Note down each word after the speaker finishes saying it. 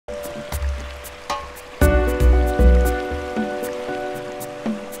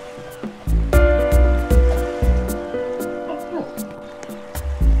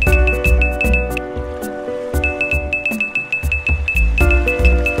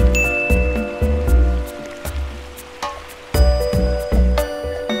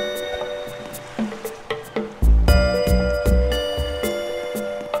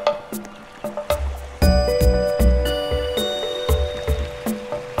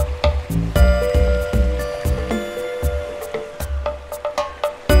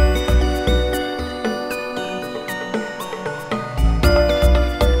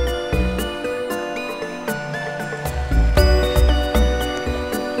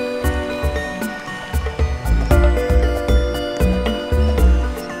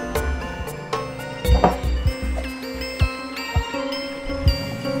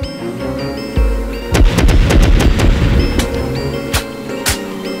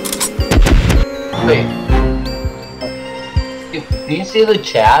Wait. Do you see the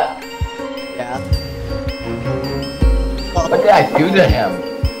chat? Yeah. What did I do to him?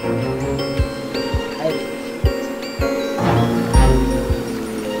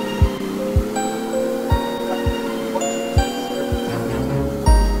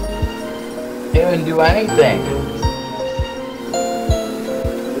 Didn't even do anything.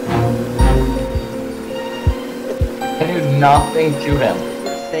 I did nothing to him.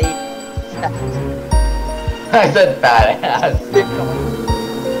 I said badass.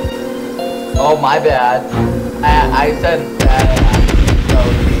 Oh, my bad. I said badass. So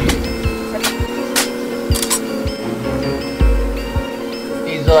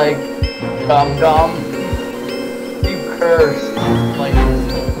he's like, dumb. You cursed. Like,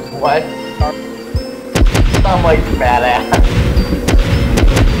 what? I'm like badass.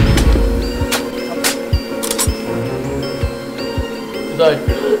 He's like,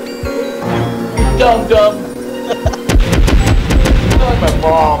 you dumb. Like my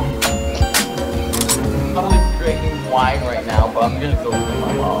mom. I'm like drinking wine right now, but I'm gonna go with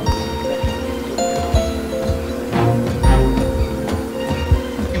my mom.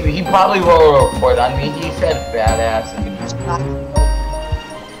 He probably will report on me. He said badass and he was not.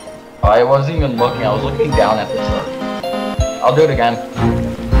 I wasn't even looking. I was looking down at the shark. I'll do it again.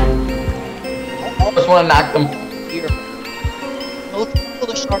 I just want to knock them. Here. Let's kill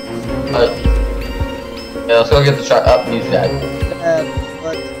the shark. Yeah, let's go get the shark. Up, he's dead.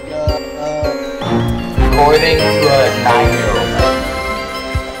 According to a 9-year-old,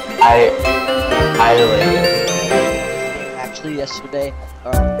 I live. Actually, yesterday,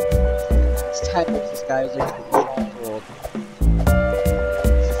 this time this guy was like 8 years old.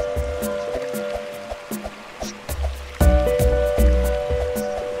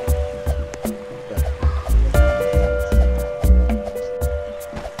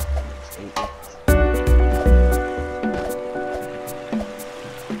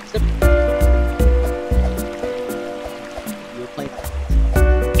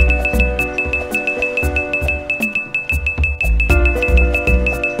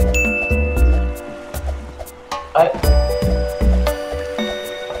 I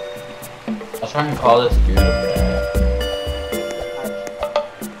was trying to call this dude a bad.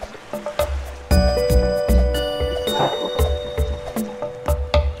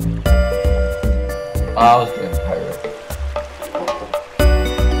 I was doing pirate.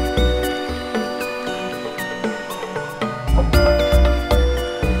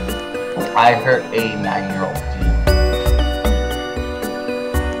 I hurt a 9-year-old dude.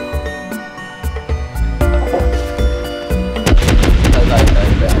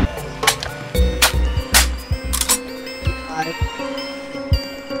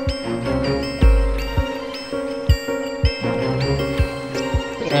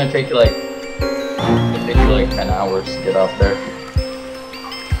 It's gonna take you like 10 hours to get up there.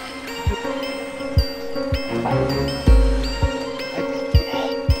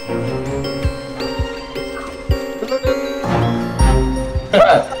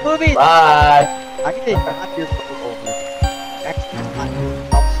 Bye. I can take half your boat over. Actually,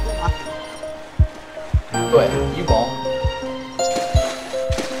 Go ahead, you won't.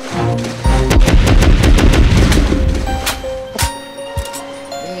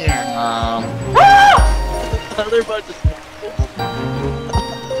 Another bunch of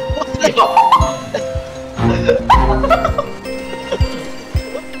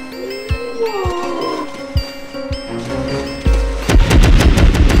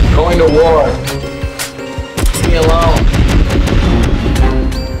Going to war. Leave me alone.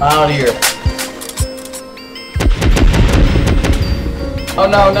 I'm out of here. Oh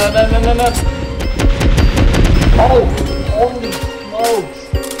no. Oh, holy smokes.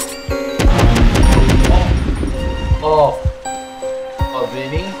 Oh,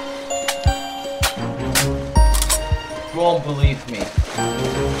 Vinny? You won't believe me.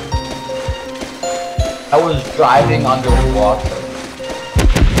 I was driving underwater.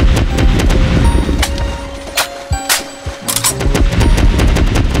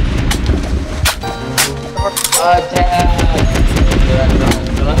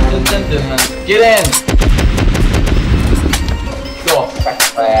 Get in! Go affect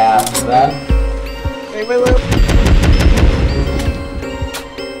my ass, then. Wait.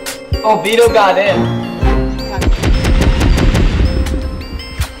 Oh, Vito got in.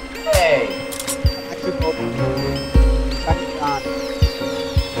 Hey. Actually, both.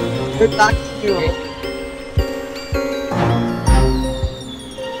 Good luck to you.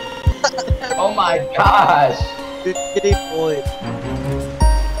 Oh my gosh. Good kitty boy.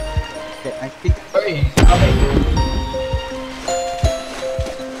 Okay, I think. Where are you coming?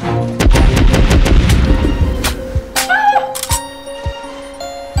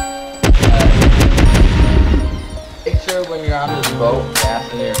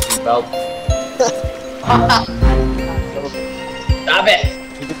 Belt. Stop it!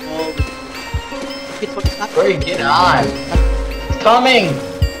 Hurry, get on! It's coming!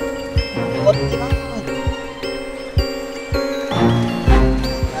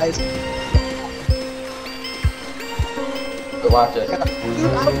 Guys, Watch this. dude,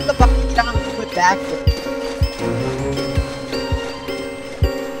 how the fuck get down and put back?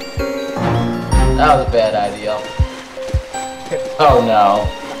 That was a bad idea. Oh no.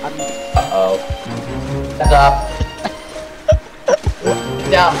 Uh-oh. Stop.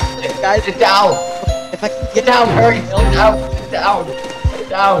 Get down. Guys, Get down. if I can Get down, hurry. Get down. Get down. Get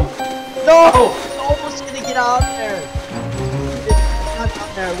down. No! It's almost gonna get out there. It's not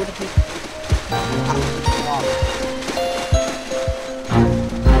out there. What if he?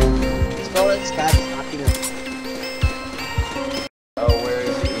 Spell it, Scott. It's not here. Oh, where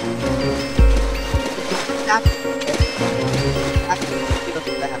is he?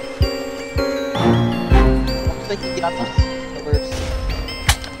 Once I can get up those pillars,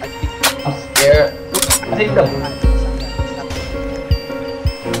 I think. I'm scared. I think the...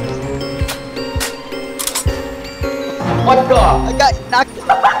 What the? I got knocked in.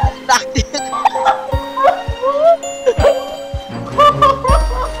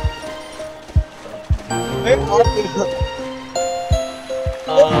 Where are you?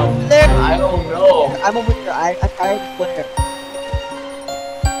 There. I don't know. I'm over here. I tried to flare.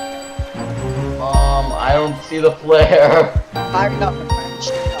 I don't see the flare. Fire it up and fire the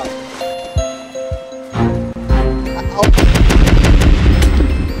shit up. Oh,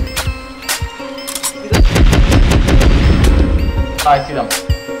 I see them.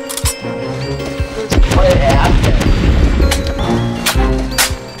 What happened?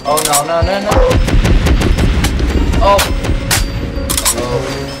 Oh no, no, no, no. Oh.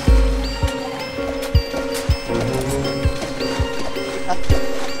 Oh.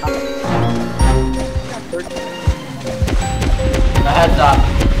 My head's up.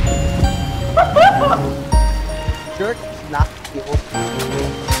 Jerk is not able to.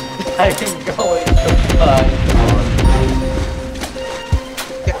 I can go into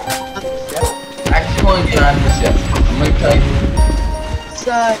actually going to on the ship. I'm gonna tell you.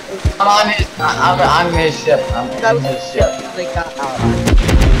 Son, I'm on his ship. I'm on his ship. they got out.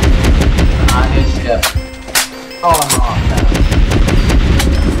 On his ship. Oh no.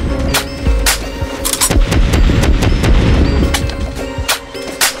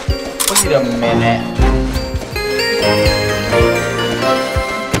 Wait a minute.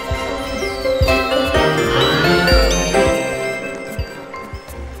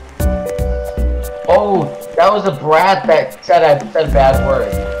 Oh, that was a brat that said I said a bad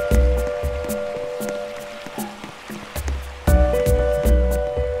word.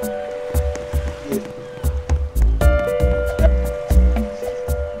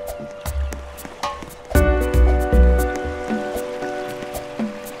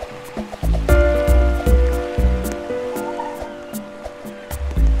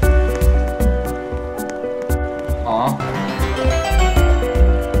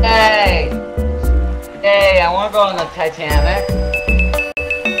 Hey! Hey, I wanna go on the Titanic.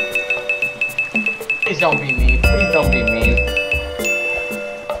 Please don't be mean. Please don't be mean.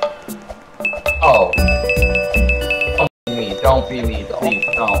 Oh. Don't be mean. Don't be mean. Please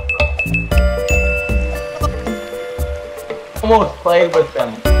don't. Almost played with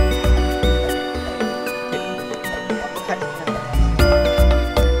them.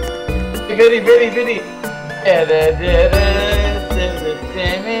 Bitty, bitty, bitty.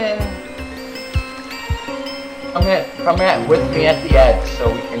 Come here with me at the edge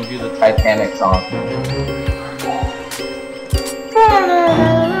so we can do the Titanic song.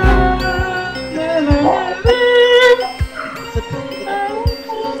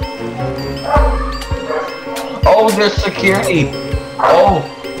 Oh, there's security. Oh,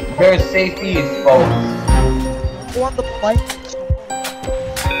 there's safety, folks. Go on the flight.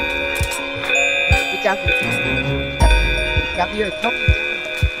 Get down here. Get down here. Come here.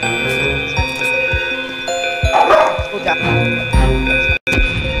 Go down.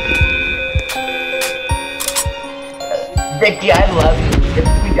 Ricky, I love you. If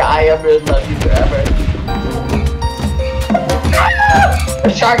we die, I'm gonna love you forever. The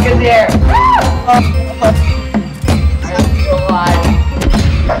shark is here! I'm still alive.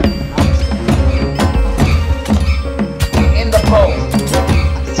 In the boat.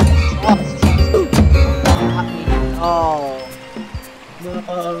 Oh. No.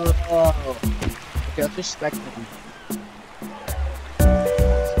 Okay, let's respect him.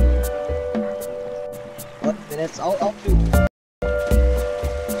 What minutes? I'll do.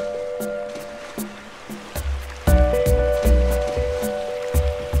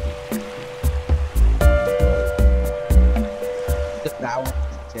 That one is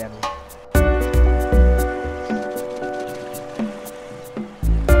channel.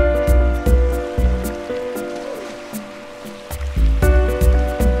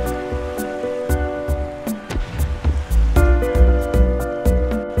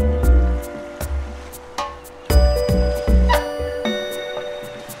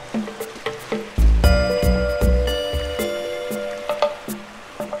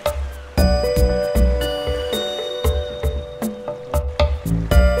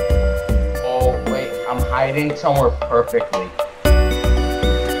 Hiding somewhere perfectly.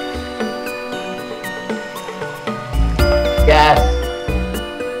 Yes!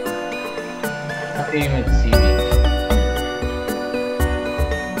 You can't even see me.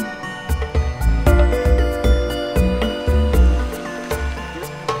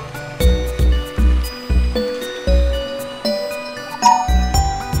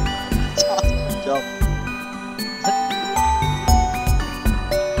 Jump.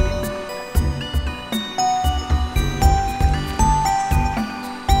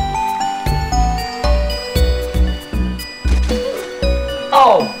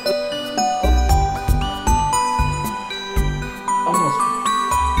 Oh! Almost.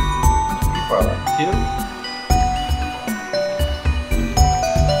 People are like two.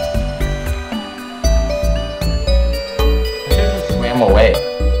 I should have just swam away.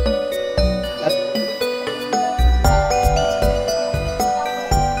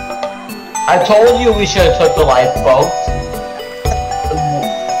 I told you we should have took the lifeboat.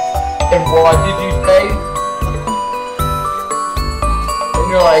 And what did you say? And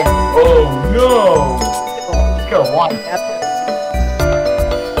you're like, oh no! You could have won.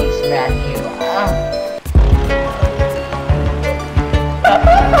 Smack you.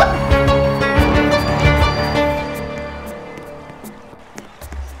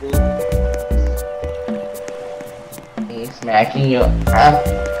 He's smacking you.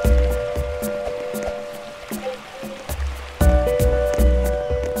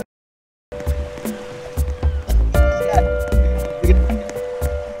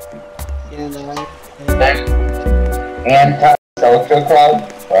 Anti-social club?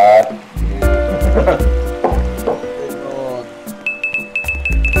 What?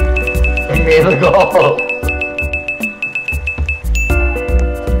 We made a goal.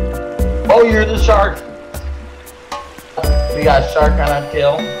 Oh, you're the shark. We got a shark on our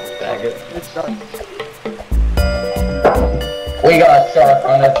tail. We got a shark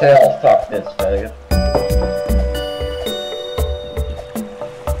on our tail. Fuck this, faggot.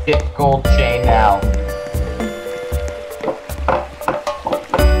 Get gold chain now.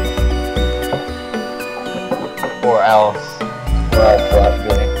 Or else.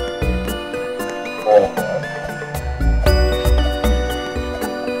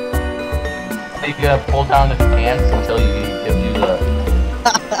 You gotta pull down the pants until you give you the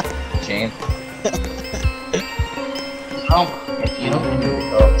chain. If you don't give me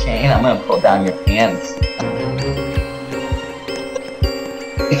the chain, I'm gonna pull down your pants.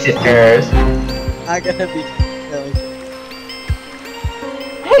 Sisters. I'm gonna be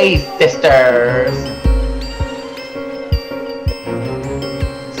Hey, sisters.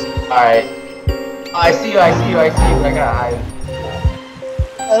 Alright. Oh, I see you. I gotta hide.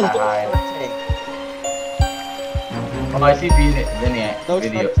 Oh, I see video.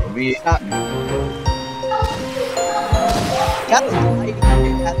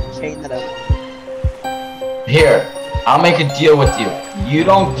 Here, I'll make a deal with you. You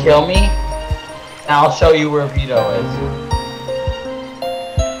don't kill me, and I'll show you where Vito is.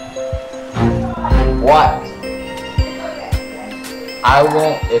 What? I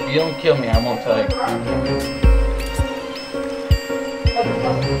won't, if you don't kill me, I won't tell you.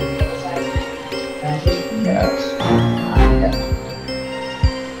 Yes.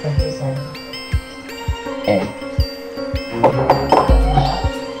 Hey.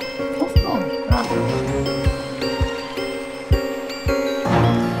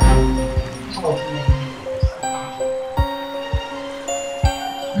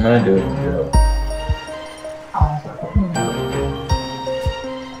 I'm gonna do it.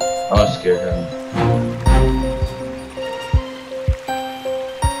 I'll scare him.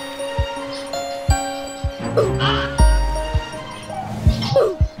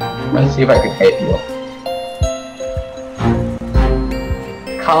 Let's see if I can hit you.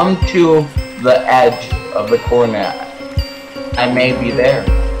 Come to the edge of the corner. I may be there.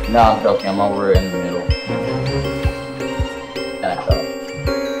 No, I'm joking. I'm over in the middle. That's all.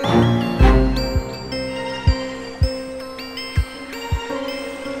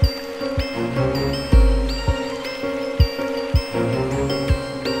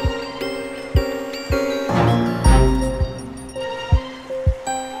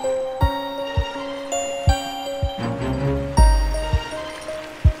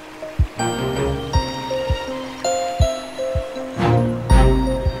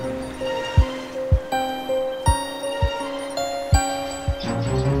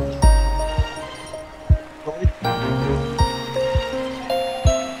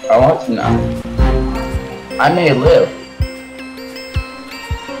 I want to know. I may live.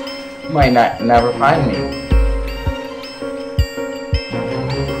 You might not never find me.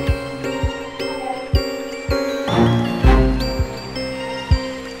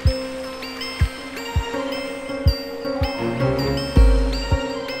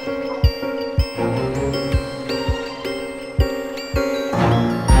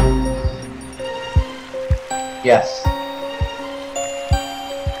 Yes.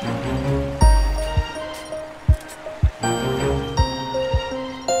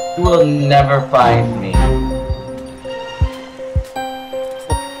 You will never find me.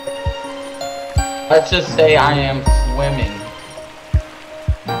 Let's just say I am swimming.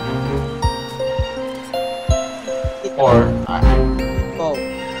 Or Oh.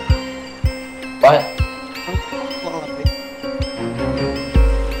 what?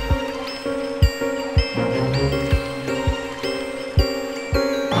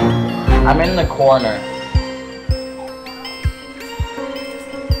 I'm in the corner.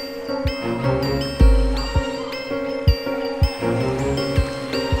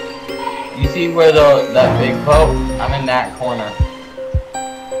 You see where that big boat? I'm in that corner.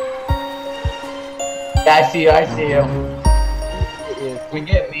 Yeah, I see you, I see you. We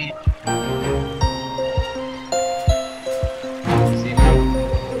get me. See me?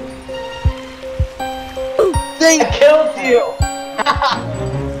 Thank I killed you!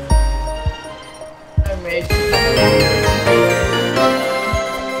 I made you.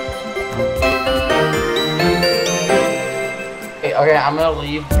 Okay, I'm gonna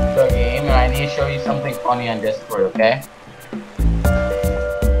leave the game and I need to show you something funny on Discord, okay?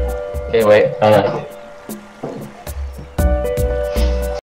 Okay, wait.